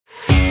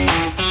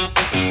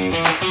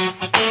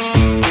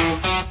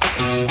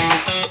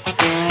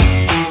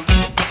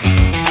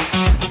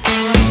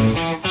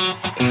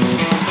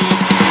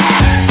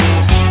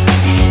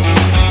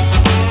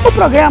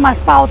programa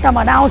Asfalto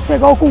Manaus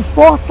chegou com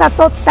força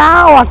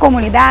total à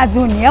comunidade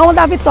União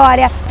da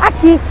Vitória,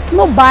 aqui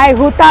no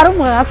bairro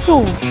Tarumã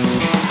Sul.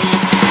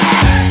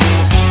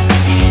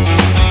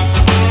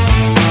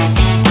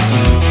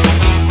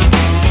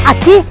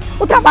 Aqui,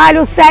 o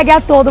trabalho segue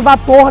a todo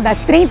vapor. Das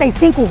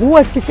 35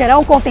 ruas que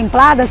serão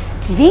contempladas,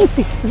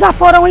 20 já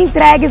foram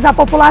entregues à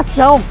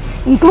população,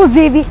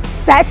 inclusive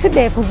 7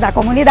 becos da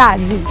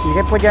comunidade.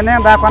 Ninguém podia nem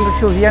andar, quando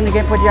chovia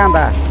ninguém podia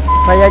andar,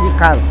 saía de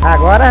casa.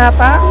 Agora já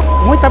está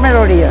muita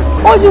melhoria.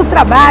 Hoje os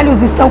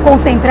trabalhos estão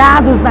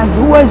concentrados nas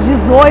ruas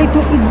 18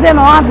 e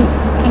 19.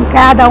 Em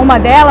cada uma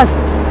delas,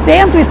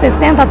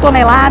 160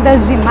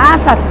 toneladas de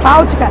massa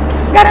asfáltica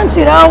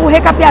garantirão o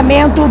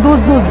recapeamento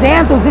dos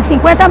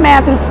 250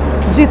 metros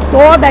de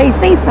toda a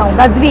extensão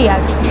das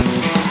vias.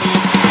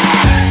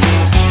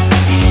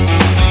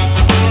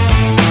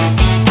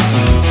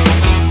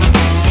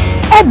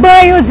 É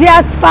banho de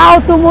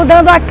asfalto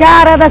mudando a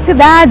cara da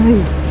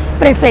cidade.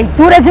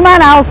 Prefeitura de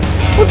Manaus,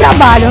 o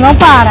trabalho não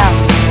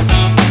para.